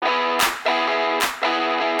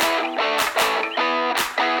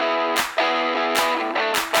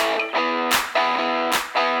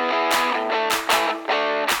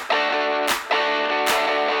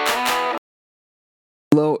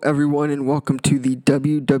everyone, and welcome to the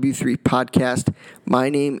WW3 podcast. My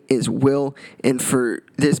name is Will, and for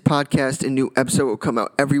this podcast, a new episode will come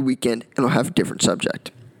out every weekend, and it'll have a different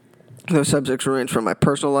subject. Those subjects will range from my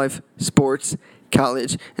personal life, sports,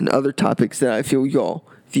 college, and other topics that I feel y'all,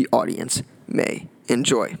 the audience, may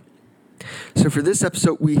enjoy. So for this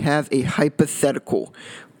episode, we have a hypothetical,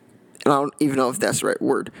 and I don't even know if that's the right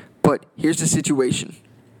word, but here's the situation.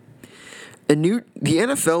 The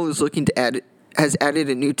NFL is looking to has added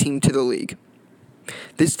a new team to the league.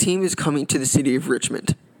 This team is coming to the city of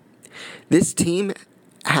Richmond. This team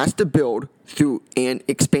has to build through an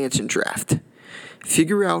expansion draft.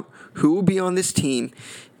 Figure out who will be on this team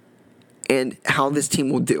and how this team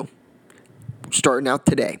will do. Starting out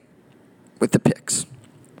today with the picks.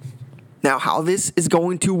 Now, how this is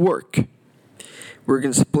going to work, we're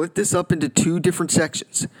going to split this up into two different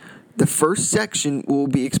sections. The first section will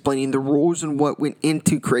be explaining the rules and what went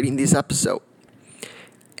into creating this episode.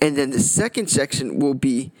 And then the second section will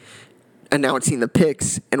be announcing the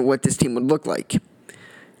picks and what this team would look like.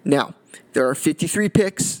 Now, there are 53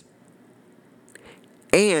 picks,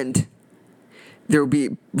 and there will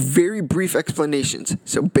be very brief explanations.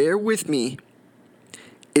 So bear with me.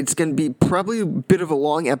 It's going to be probably a bit of a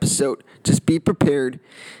long episode. Just be prepared.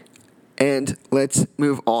 And let's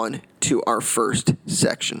move on to our first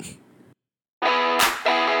section.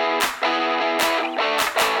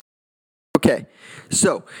 Okay,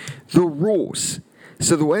 so the rules.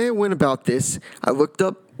 So the way I went about this, I looked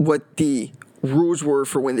up what the rules were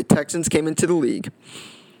for when the Texans came into the league,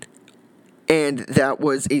 and that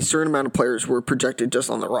was a certain amount of players were projected just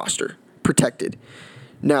on the roster, protected.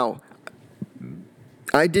 Now,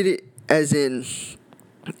 I did it as in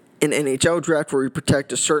an NHL draft where we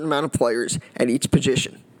protect a certain amount of players at each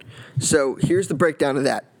position. So here's the breakdown of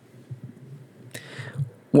that.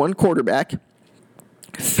 1 quarterback,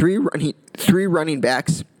 3 running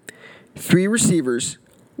backs, 3 receivers,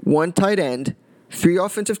 1 tight end, 3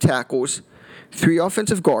 offensive tackles, 3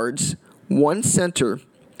 offensive guards, 1 center,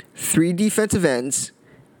 3 defensive ends,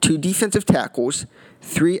 2 defensive tackles,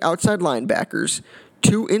 3 outside linebackers,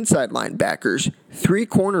 2 inside linebackers, 3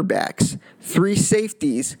 cornerbacks, 3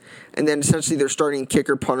 safeties, and then essentially they're starting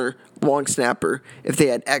kicker, punter, long snapper. If they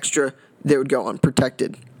had extra, they would go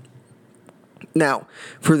unprotected. Now,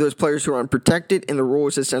 for those players who are unprotected, and the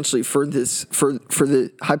rules essentially for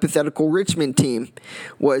the hypothetical Richmond team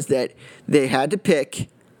was that they had to pick,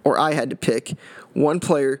 or I had to pick, 1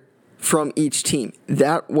 player from each team.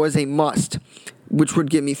 That was a must, which would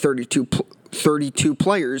give me 32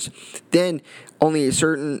 players. Then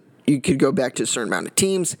you could go back to a certain amount of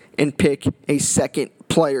teams and pick a second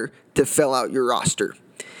player to fill out your roster.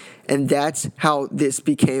 And that's how this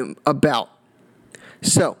became about.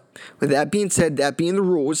 So, with that being said, that being the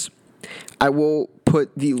rules, I will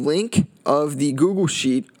put the link of the Google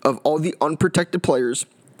Sheet of all the unprotected players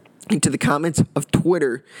into the comments of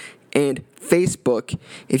Twitter and Facebook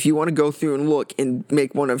if you want to go through and look and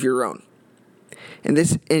make one of your own.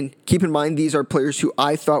 And keep in mind, these are players who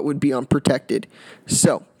I thought would be unprotected.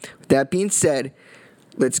 So, with that being said,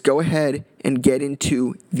 let's go ahead and get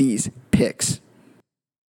into these picks.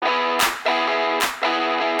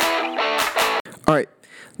 All right,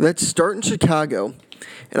 let's start in Chicago,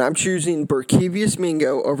 and I'm choosing Barkevious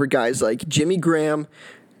Mingo over guys like Jimmy Graham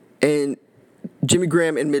and Mitch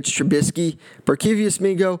Trubisky. Barkevious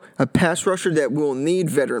Mingo, a pass rusher that will need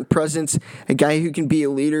veteran presence, a guy who can be a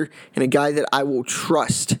leader, and a guy that I will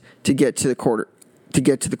trust to get to the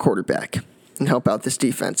quarterback and help out this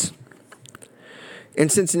defense. In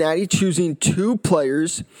Cincinnati, choosing 2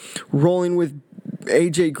 players, rolling with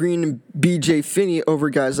A.J. Green and B.J. Finney over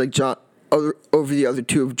guys like over the other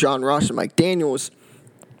 2 of John Ross and Mike Daniels.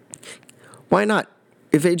 Why not?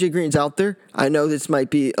 If A.J. Green's out there, I know this might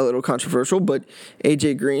be a little controversial, but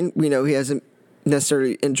A.J. Green, we know he hasn't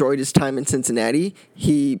necessarily enjoyed his time in Cincinnati.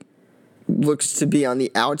 He looks to be on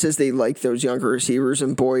the outs as they like those younger receivers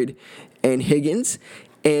in Boyd and Higgins.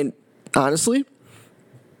 And honestly,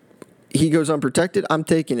 he goes unprotected. I'm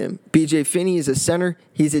taking him. B.J. Finney is a center.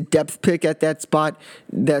 He's a depth pick at that spot.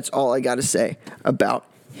 That's all I got to say about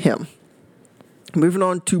him. Moving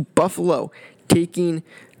on to Buffalo, taking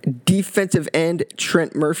defensive end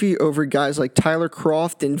Trent Murphy over guys like Tyler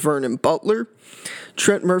Kroft and Vernon Butler.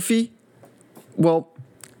 Trent Murphy, well,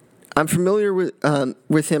 I'm familiar with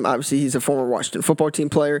him. Obviously, he's a former Washington football team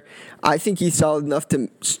player. I think he's solid enough to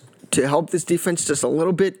help this defense just a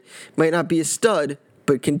little bit. Might not be a stud,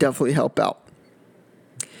 but can definitely help out.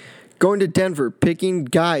 Going to Denver, picking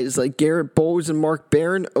guys like Garrett Bowles and Mark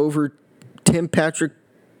Barron over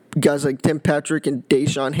guys like Tim Patrick and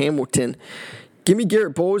Deshaun Hamilton. Give me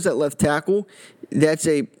Garrett Bowles at left tackle.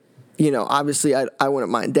 obviously I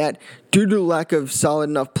wouldn't mind that. Due to the lack of solid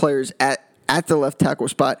enough players at the left tackle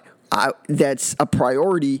spot, that's a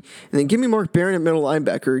priority. And then give me Mark Barron at middle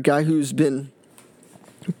linebacker, a guy who's been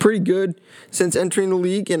pretty good since entering the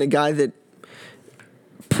league, and a guy that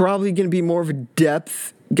probably going to be more of a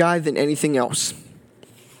depth guy than anything else.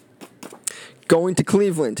 Going to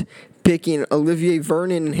Cleveland, picking Olivier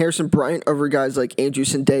Vernon and Harrison Bryant over guys like Andrew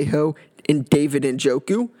Sendejo and David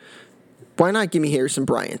Njoku. Why not give me Harrison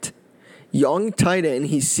Bryant? Young tight end,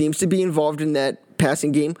 he seems to be involved in that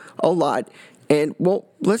passing game a lot. And, well,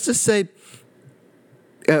 let's just say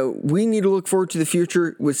we need to look forward to the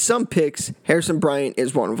future with some picks. Harrison Bryant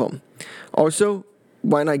is one of them. Also,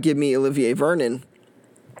 why not give me Olivier Vernon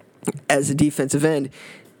as a defensive end?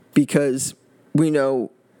 Because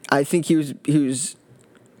I think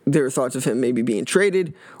there were thoughts of him maybe being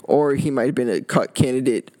traded, or he might have been a cut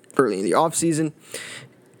candidate early in the offseason.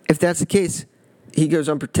 If that's the case, he goes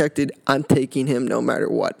unprotected. I'm taking him no matter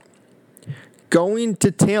what. Going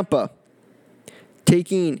to Tampa,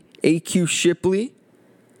 taking A.Q. Shipley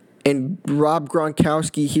and Rob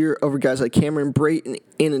Gronkowski here over guys like Cameron Brate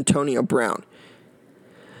and Antonio Brown.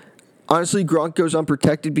 Honestly, Gronk goes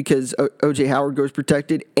unprotected because O.J. Howard goes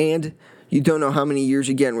protected, and you don't know how many years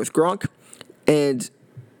you get with Gronk, and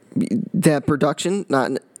that production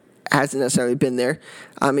hasn't necessarily been there.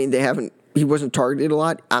 I mean, he wasn't targeted a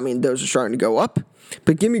lot. I mean, those are starting to go up.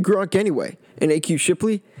 But give me Gronk anyway. And A.Q.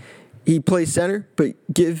 Shipley, he plays center, but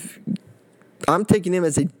I'm taking him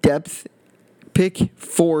as a depth pick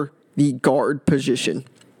for the guard position.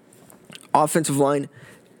 Offensive line,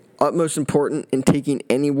 utmost important in taking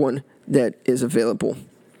anyone that is available.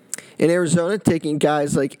 In Arizona, taking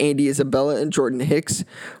guys like Andy Isabella and Jordan Hicks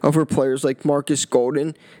over players like Marcus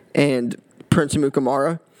Golden and Prince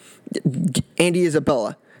Amukamara. Andy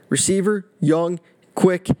Isabella, receiver, young,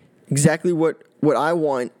 quick, exactly what I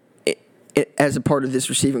want as a part of this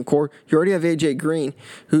receiving core. You already have A.J. Green,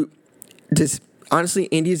 who honestly,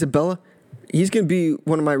 Andy Isabella, he's going to be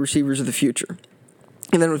one of my receivers of the future.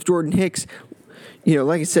 And then with Jordan Hicks,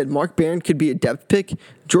 like I said, Mark Barron could be a depth pick.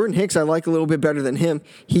 Jordan Hicks, I like a little bit better than him.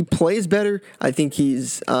 He plays better. I think he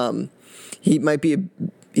might be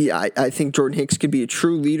I think Jordan Hicks could be a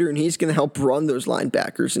true leader, and he's going to help run those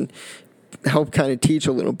linebackers and help kind of teach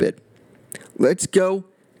a little bit. Let's go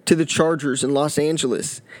to the Chargers in Los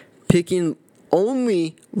Angeles, picking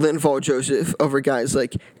only Linval Joseph over guys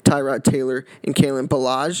like Tyrod Taylor and Kalen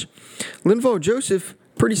Ballage. Linval Joseph,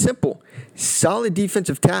 pretty simple. Solid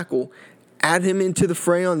defensive tackle. Add him into the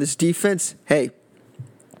fray on this defense. Hey,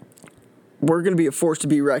 we're going to be a force to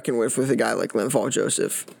be reckoned with a guy like Linval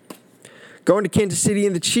Joseph. Going to Kansas City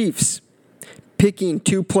and the Chiefs, picking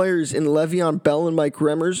two players in Le'Veon Bell and Mike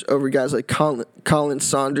Remmers over guys like Colin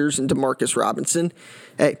Saunders and Demarcus Robinson.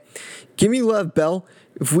 Hey, give me Lev Bell.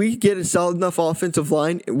 If we get a solid enough offensive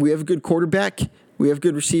line, we have a good quarterback, we have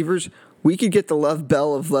good receivers, we could get the Lev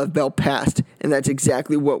Bell passed, and that's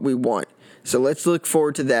exactly what we want. So let's look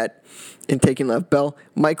forward to that and taking Lev Bell.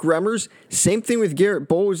 Mike Remmers, same thing with Garrett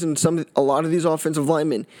Bowles and a lot of these offensive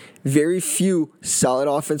linemen. Very few solid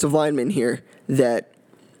offensive linemen here that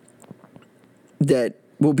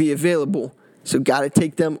will be available. So got to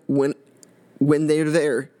take them when they're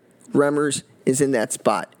there. Remmers is in that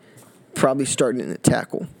spot, probably starting in the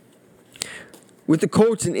tackle. With the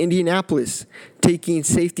Colts in Indianapolis, taking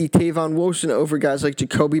safety Tavon Wilson over guys like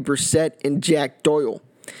Jacoby Brissett and Jack Doyle.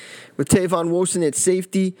 With Tavon Wilson at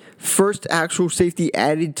safety, first actual safety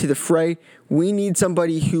added to the fray, we need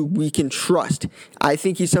somebody who we can trust. I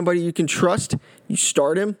think he's somebody you can trust. You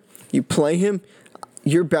start him, you play him,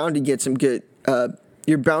 you're bound to get some good,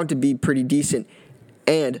 you're bound to be pretty decent.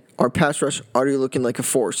 And our pass rush already looking like a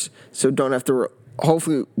force, so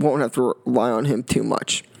hopefully won't have to rely on him too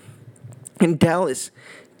much. In Dallas,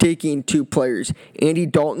 taking two players, Andy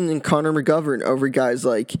Dalton and Connor McGovern over guys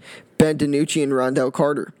like Ben DiNucci and Rondell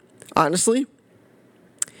Carter. Honestly,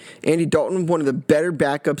 Andy Dalton, one of the better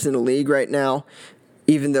backups in the league right now,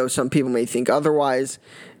 even though some people may think otherwise.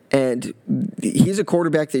 And he's a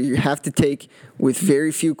quarterback that you have to take with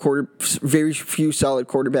very few solid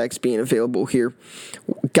quarterbacks being available here.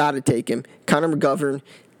 Got to take him. Connor McGovern,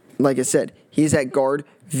 like I said, he's at guard,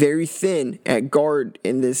 very thin at guard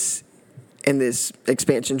in this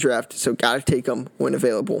expansion draft, so got to take him when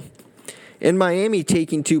available. In Miami,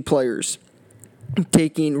 taking two players.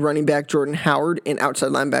 Taking running back Jordan Howard and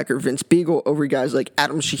outside linebacker Vince Beagle over guys like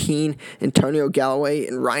Adam Shaheen, Antonio Galloway,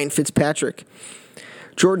 and Ryan Fitzpatrick.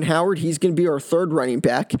 Jordan Howard, he's going to be our third running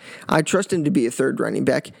back. I trust him to be a third running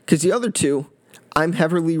back because the other two I'm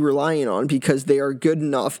heavily relying on because they are good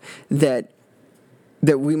enough that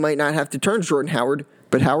we might not have to turn Jordan Howard,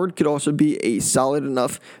 but Howard could also be a solid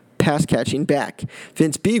enough pass catching back.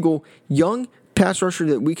 Vince Biegel, young pass rusher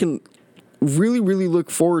that we can really, really look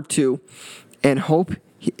forward to and hope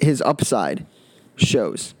his upside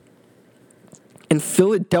shows. And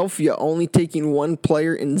Philadelphia only taking one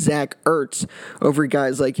player in Zach Ertz over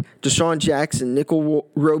guys like Deshaun Jackson, Nickel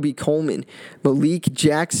Roby-Coleman, Malik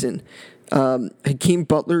Jackson, Hakeem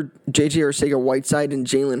Butler, J.J. Arcega-Whiteside, and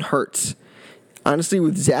Jalen Hurts. Honestly,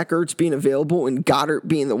 with Zach Ertz being available and Goddard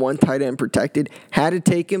being the one tight end protected, had to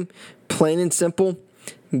take him, plain and simple.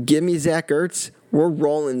 Give me Zach Ertz. We're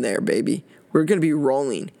rolling there, baby. We're going to be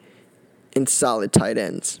rolling in solid tight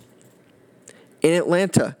ends. In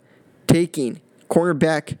Atlanta, taking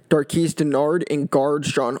cornerback Darqueze Dennard and guard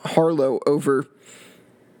John Harlow over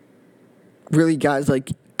really guys like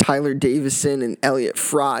Tyler Davison and Elliott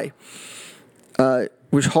Fry.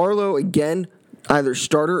 Which Harlow, again, either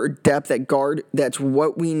starter or depth at guard. That's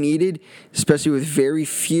what we needed, especially with very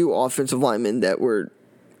few offensive linemen that were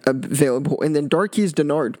available. And then Darqueze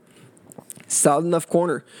Dennard, solid enough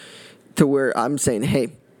corner to where I'm saying,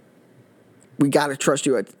 hey, we got to trust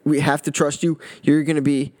you. We have to trust you. You're going to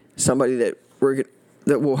be somebody that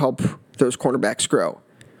will help those cornerbacks grow.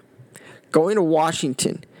 Going to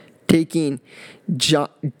Washington, taking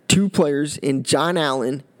two players in John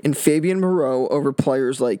Allen and Fabian Moreau over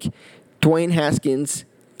players like Dwayne Haskins,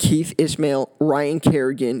 Keith Ismail, Ryan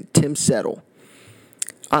Kerrigan, Tim Settle.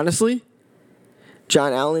 Honestly,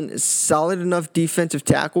 John Allen is solid enough defensive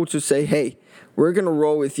tackle to say, hey, we're going to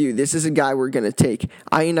roll with you. This is a guy we're going to take.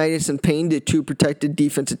 Ioannidis and Payne did two protected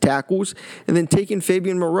defensive tackles. And then taking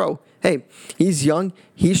Fabian Moreau. Hey, he's young.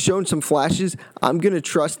 He's shown some flashes. I'm going to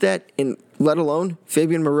trust that. And let alone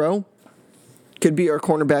Fabian Moreau could be our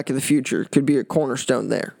cornerback of the future. Could be a cornerstone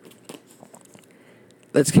there.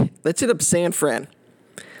 Let's hit up San Fran.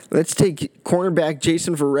 Let's take cornerback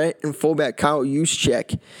Jason Verrett and fullback Kyle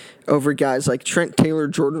Juszczyk over guys like Trent Taylor,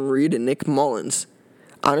 Jordan Reed, and Nick Mullins.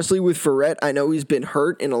 Honestly, with Verrett, I know he's been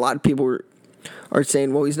hurt, and a lot of people are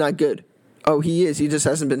saying, well, he's not good. Oh, he is. He just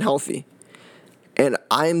hasn't been healthy. And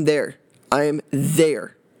I am there. I am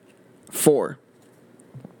there for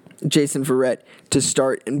Jason Verrett to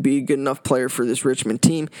start and be a good enough player for this Richmond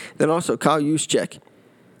team. Then also Kyle Juszczyk.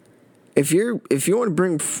 If you want to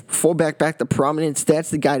bring fullback back to prominence,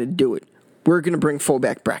 that's the guy to do it. We're going to bring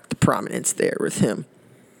fullback back to prominence there with him.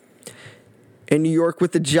 In New York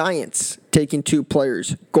with the Giants, taking two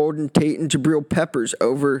players, Golden Tate and Jabril Peppers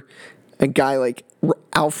over a guy like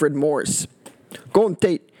Alfred Morris. Golden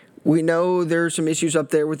Tate, we know there's some issues up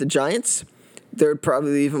there with the Giants. They'd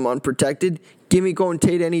probably leave him unprotected. Give me Golden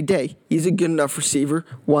Tate any day. He's a good enough receiver.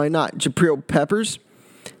 Why not? Jabril Peppers,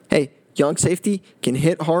 hey, young safety, can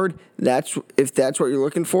hit hard. If that's what you're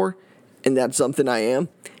looking for, and that's something I am,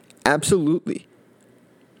 absolutely.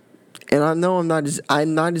 And I know I'm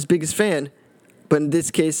not his biggest fan, but in this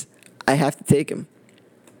case, I have to take him.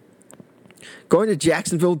 Going to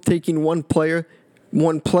Jacksonville, taking one player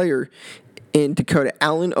in Dakota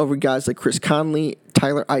Allen over guys like Chris Conley,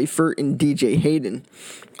 Tyler Eifert, and DJ Hayden.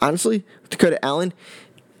 Honestly, Dakota Allen,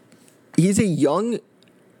 he's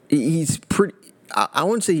pretty. I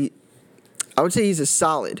would say he's a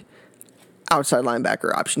solid outside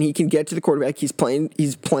linebacker option. He can get to the quarterback. He's playing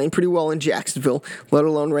pretty well in Jacksonville, let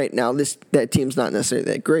alone right now. That team's not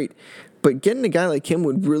necessarily that great. But getting a guy like him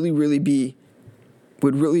would really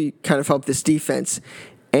kind of help this defense.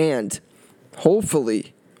 And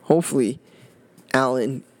hopefully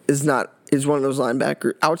Allen is one of those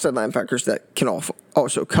outside linebackers that can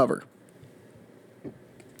also cover.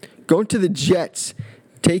 Going to the Jets,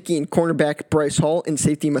 taking cornerback Bryce Hall and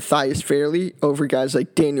safety Matthias Fairley over guys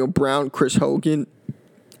like Daniel Brown, Chris Hogan,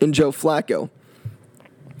 and Joe Flacco.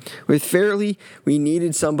 With Fairley, we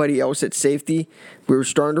needed somebody else at safety. We were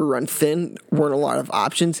starting to run thin, weren't a lot of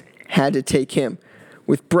options, had to take him.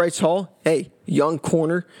 With Bryce Hall, hey, young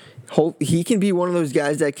corner, he can be one of those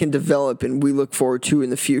guys that can develop and we look forward to in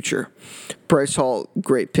the future. Bryce Hall,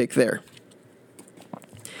 great pick there.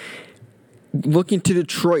 Looking to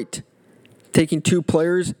Detroit, taking two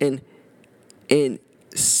players in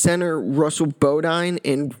center Russell Bodine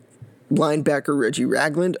and linebacker Reggie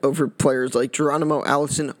Ragland over players like Geronimo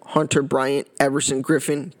Allison, Hunter Bryant, Everson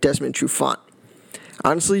Griffin, Desmond Trufant.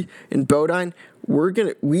 Honestly, in Bodine,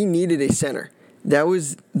 we needed a center. That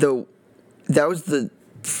was the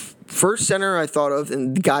first center I thought of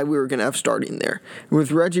and the guy we were going to have starting there.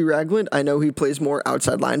 With Reggie Ragland, I know he plays more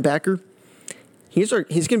outside linebacker. He's going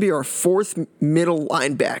to be our fourth middle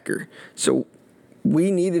linebacker. So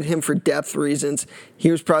we needed him for depth reasons.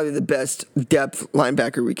 He was probably the best depth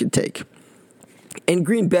linebacker we could take. In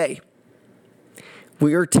Green Bay,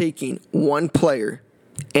 we are taking one player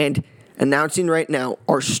and announcing right now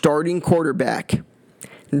our starting quarterback,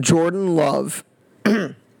 Jordan Love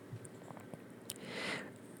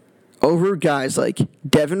over guys like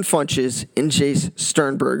Devin Funches and Chase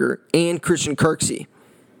Sternberger and Christian Kirksey.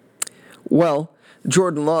 Well,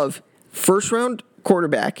 Jordan Love, first-round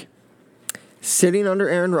quarterback, sitting under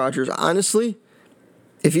Aaron Rodgers. Honestly,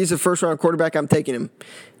 if he's a first-round quarterback, I'm taking him.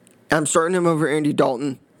 I'm starting him over Andy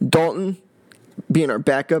Dalton. Dalton being our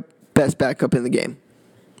best backup in the game.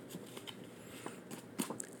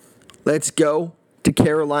 Let's go to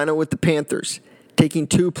Carolina with the Panthers, taking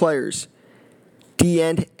two players,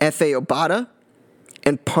 D-end F.A. Obata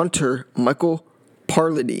and punter Michael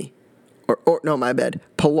Parlardy.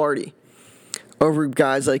 Palardy, over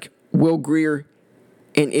guys like Will Grier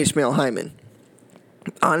and Ishmael Hyman.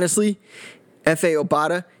 Honestly, F.A.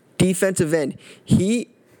 Obata, defensive end, he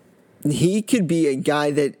could be a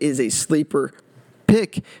guy that is a sleeper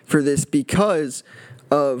pick for this because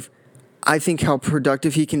of, I think, how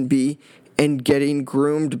productive he can be and getting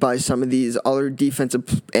groomed by some of these other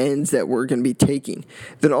defensive ends that we're going to be taking.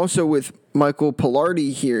 Then also with Michael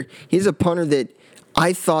Palardy here, he's a punter that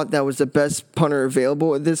I thought that was the best punter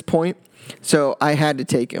available at this point, so I had to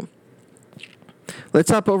take him. Let's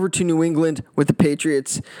hop over to New England with the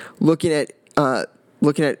Patriots, looking at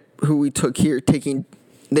who we took here, taking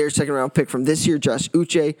their second-round pick from this year, Josh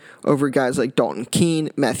Uche, over guys like Dalton Keene,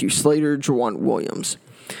 Matthew Slater, Juwan Williams.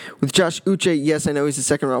 With Josh Uche, yes, I know he's a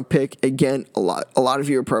second-round pick. Again, a lot of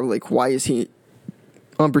you are probably like, why is he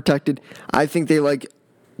unprotected? I think they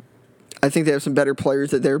have some better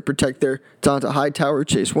players that they would protect there. Donta Hightower,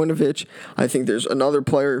 Chase Winovich. I think there's another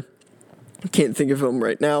player, can't think of him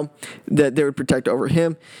right now, that they would protect over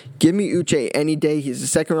him. Give me Uche any day. He's a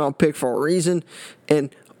second-round pick for a reason,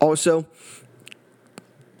 and also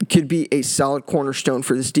could be a solid cornerstone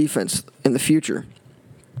for this defense in the future.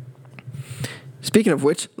 Speaking of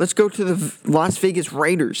which, let's go to the Las Vegas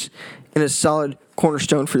Raiders and a solid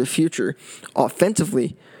cornerstone for the future.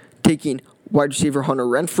 Offensively, taking wide receiver Hunter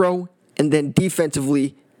Renfrow, and then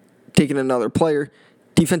defensively, taking another player,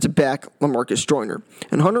 defensive back LaMarcus Joyner.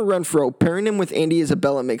 And Hunter Renfrow, pairing him with Andy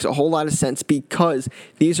Isabella makes a whole lot of sense because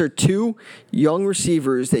these are two young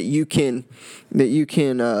receivers that you can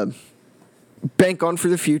bank on for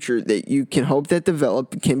the future, that you can hope that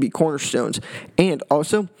develop, can be cornerstones. And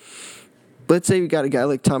also, let's say we got a guy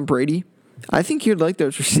like Tom Brady. I think you'd like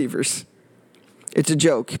those receivers. It's a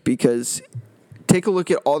joke because take a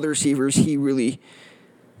look at all the receivers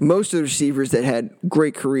most of the receivers that had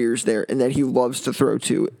great careers there and that he loves to throw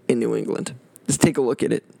to in New England. Just take a look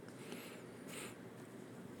at it.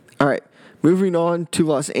 All right, moving on to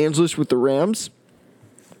Los Angeles with the Rams,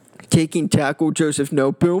 taking tackle Joseph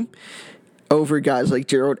Noteboom over guys like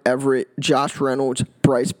Gerald Everett, Josh Reynolds,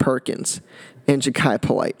 Bryce Perkins, and Ja'Kai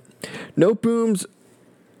Polite. Noteboom's,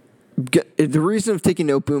 the reason of taking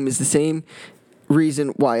Noteboom is the same reason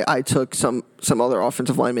why I took some other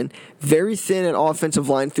offensive linemen. Very thin at offensive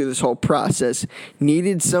line through this whole process.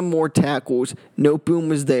 Needed some more tackles. Noteboom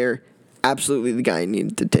was there. Absolutely the guy I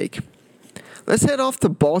needed to take. Let's head off to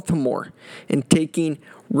Baltimore and taking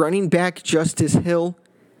running back Justice Hill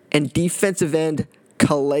and defensive end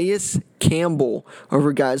Calais Campbell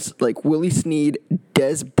over guys like Willie Snead,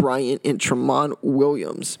 Dez Bryant, and Tramon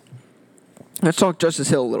Williams. Let's talk Justice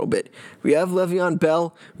Hill a little bit. We have Le'Veon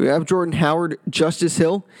Bell. We have Jordan Howard. Justice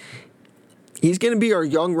Hill. He's going to be our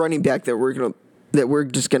young running back that we're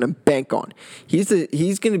just going to bank on. He's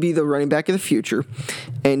going to be the running back of the future,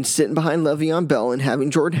 and sitting behind Le'Veon Bell and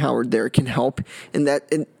having Jordan Howard there can help, and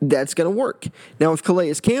that's going to work. Now with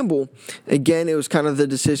Calais Campbell, again, it was kind of the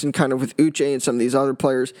decision, kind of with Uche and some of these other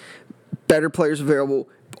players, better players available.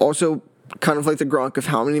 Also, kind of like the Gronk of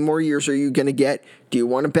how many more years are you going to get? Do you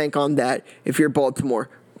want to bank on that? If you're Baltimore,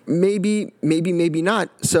 maybe not.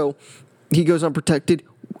 So he goes unprotected.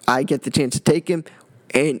 I get the chance to take him.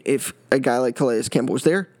 And if a guy like Calais Campbell is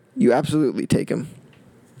there, you absolutely take him.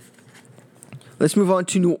 Let's move on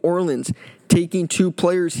to New Orleans, taking two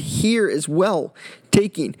players here as well.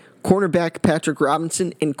 Taking cornerback Patrick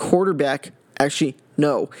Robinson and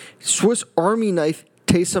Swiss Army knife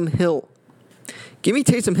Taysom Hill. Give me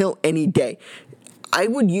Taysom Hill any day. I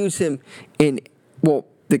would use him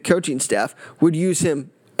the coaching staff would use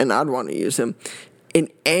him, and I'd want to use him in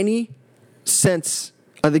any sense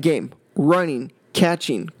of the game. Running,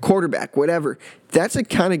 catching, quarterback, whatever. That's the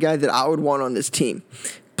kind of guy that I would want on this team.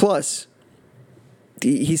 Plus,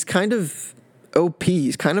 he's kind of OP.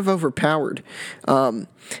 He's kind of overpowered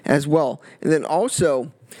as well. And then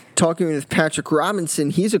also, talking with Patrick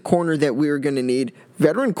Robinson, he's a corner that we are going to need.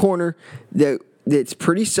 Veteran corner that's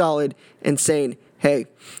pretty solid, and saying, hey,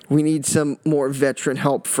 we need some more veteran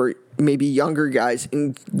help for maybe younger guys.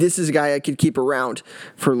 And this is a guy I could keep around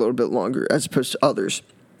for a little bit longer as opposed to others.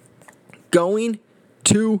 going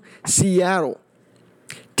to Seattle,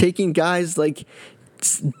 taking guys like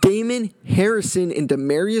Damon Harrison and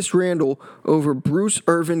Demarius Randall over Bruce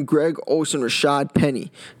Irvin, Greg Olsen, Rashad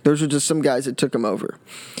Penny. Those are just some guys that took him over.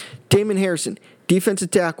 Damon Harrison, defensive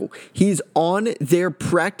tackle. He's on their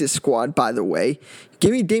practice squad, by the way. Give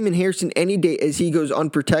me Damon Harrison any day as he goes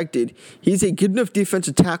unprotected. He's a good enough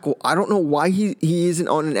defensive tackle. I don't know why he isn't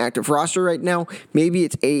on an active roster right now. Maybe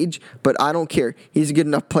it's age, but I don't care. He's a good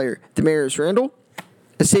enough player. Demarius Randall,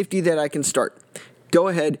 a safety that I can start. Go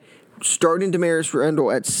ahead. Starting Demarius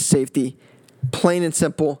Randall at safety. Plain and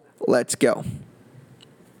simple. Let's go.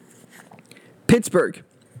 Pittsburgh.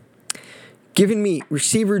 Giving me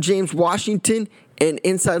receiver James Washington and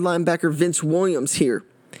inside linebacker Vince Williams here.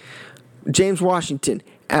 James Washington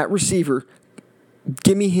at receiver.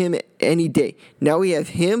 Give me him any day. Now we have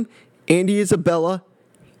him, Andy Isabella,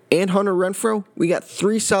 and Hunter Renfrow. We got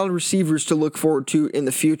 3 solid receivers to look forward to in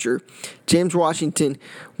the future. James Washington,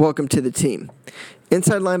 welcome to the team.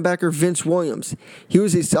 Inside linebacker Vince Williams. He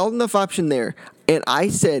was a solid enough option there, and I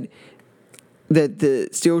said that the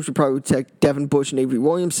Steelers would probably protect Devin Bush and Avery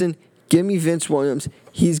Williamson. Give me Vince Williams.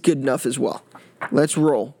 He's good enough as well. Let's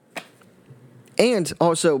roll. And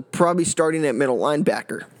also probably starting at middle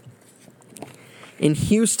linebacker. In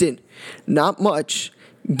Houston, not much.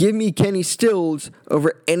 Give me Kenny Stills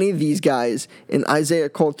over any of these guys and Isaiah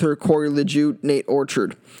Coulter, Corey Lejeune, Nate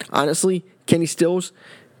Orchard. Honestly, Kenny Stills,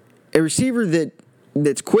 a receiver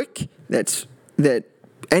that's quick, that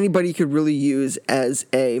anybody could really use as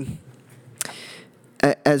a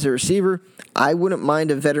receiver. I wouldn't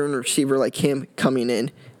mind a veteran receiver like him coming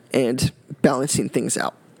in and balancing things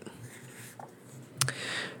out.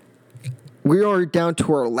 We are down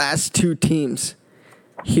to our last 2 teams.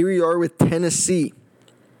 Here we are with Tennessee,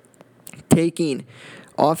 taking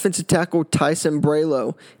offensive tackle Tyson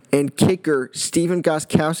Braylo and kicker Stephen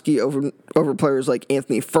Gostkowski over players like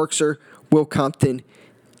Anthony Firkser, Will Compton,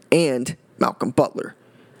 and Malcolm Butler.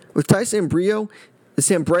 With Tyson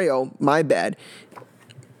Sambrayo, my bad,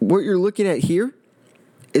 what you're looking at here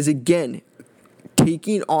is, again,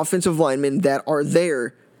 taking offensive linemen that are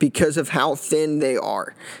there because of how thin they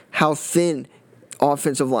are, how thin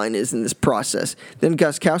offensive line is in this process. Then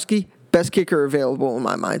Gostkowski, best kicker available in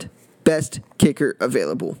my mind. Best kicker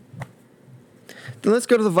available. Then let's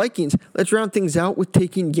go to the Vikings. Let's round things out with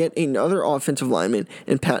taking yet another offensive lineman,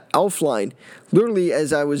 and Pat Elflein. Literally,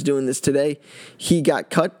 as I was doing this today, he got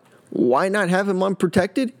cut. Why not have him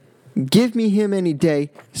unprotected? Give me him any day.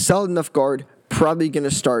 Solid enough guard. Probably going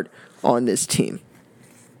to start on this team.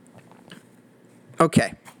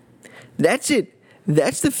 Okay. That's it.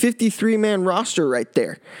 That's the 53-man roster right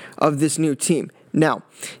there of this new team. Now,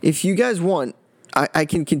 if you guys want, I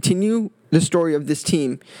can continue the story of this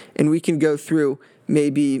team, and we can go through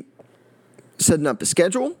maybe setting up a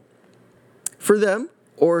schedule for them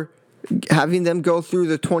or having them go through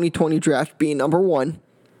the 2020 draft being number 1,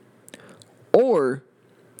 or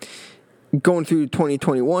going through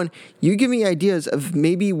 2021. You give me ideas of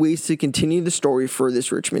maybe ways to continue the story for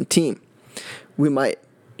this Richmond team. We might,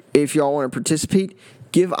 if y'all want to participate,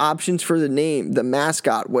 give options for the name, the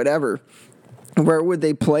mascot, whatever. Where would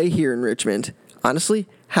they play here in Richmond? Honestly,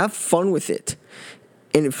 have fun with it.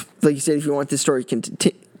 And if, like you said, if you want this story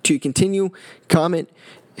to continue, comment,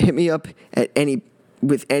 hit me up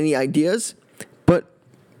with any ideas. But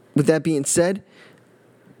with that being said,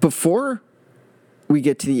 before we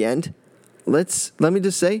get to the end, let me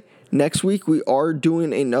just say, next week we are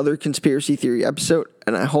doing another conspiracy theory episode,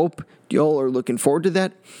 and I hope y'all are looking forward to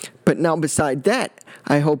that. But now beside that,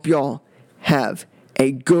 I hope y'all have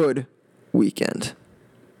a good weekend.